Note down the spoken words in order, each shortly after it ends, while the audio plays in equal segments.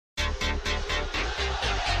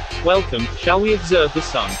Welcome, shall we observe the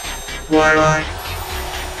sun?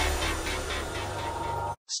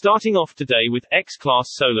 Starting off today with X-class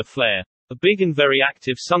solar flare. A big and very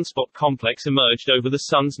active sunspot complex emerged over the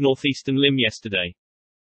sun's northeastern limb yesterday.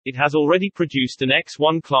 It has already produced an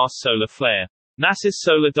X1 class solar flare. NASA's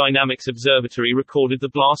Solar Dynamics Observatory recorded the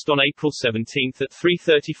blast on April 17 at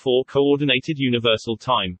 3:34 Coordinated Universal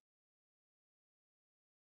Time.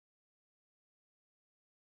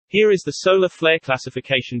 Here is the solar flare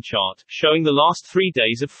classification chart, showing the last 3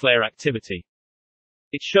 days of flare activity.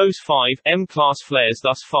 It shows 5 M-class flares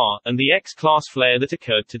thus far, and the X-class flare that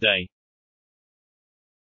occurred today.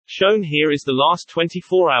 Shown here is the last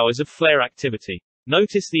 24 hours of flare activity.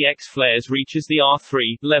 Notice the X flares reaches the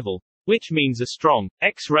R3 level, which means a strong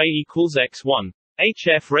X-ray equals X1.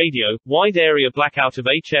 HF radio, wide area blackout of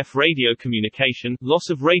HF radio communication, loss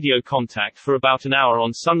of radio contact for about an hour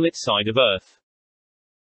on sunlit side of Earth.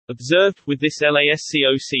 Observed, with this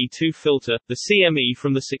LASCOC2 filter, the CME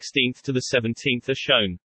from the 16th to the 17th are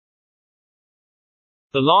shown.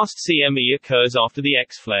 The last CME occurs after the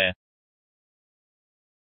X flare.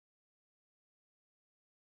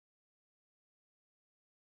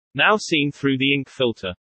 Now seen through the ink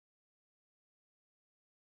filter.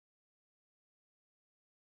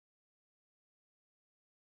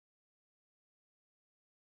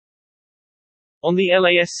 On the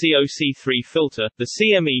LASCOC3 filter, the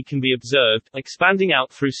CME can be observed, expanding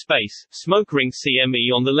out through space, smoke ring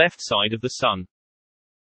CME on the left side of the Sun.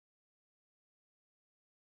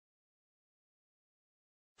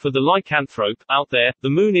 For the lycanthrope, out there, the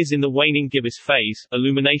Moon is in the waning gibbous phase,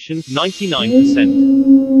 illumination,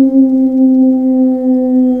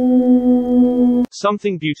 99%.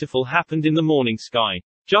 Something beautiful happened in the morning sky.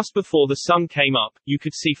 Just before the Sun came up, you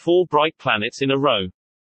could see 4 bright planets in a row.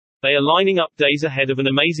 They are lining up days ahead of an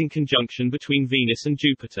amazing conjunction between Venus and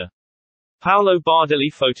Jupiter. Paolo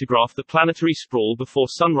Bardelli photographed the planetary sprawl before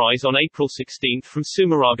sunrise on April 16 from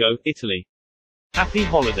Sumerago, Italy. Happy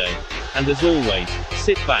holiday. And as always,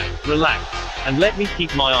 sit back, relax, and let me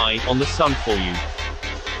keep my eye on the sun for you.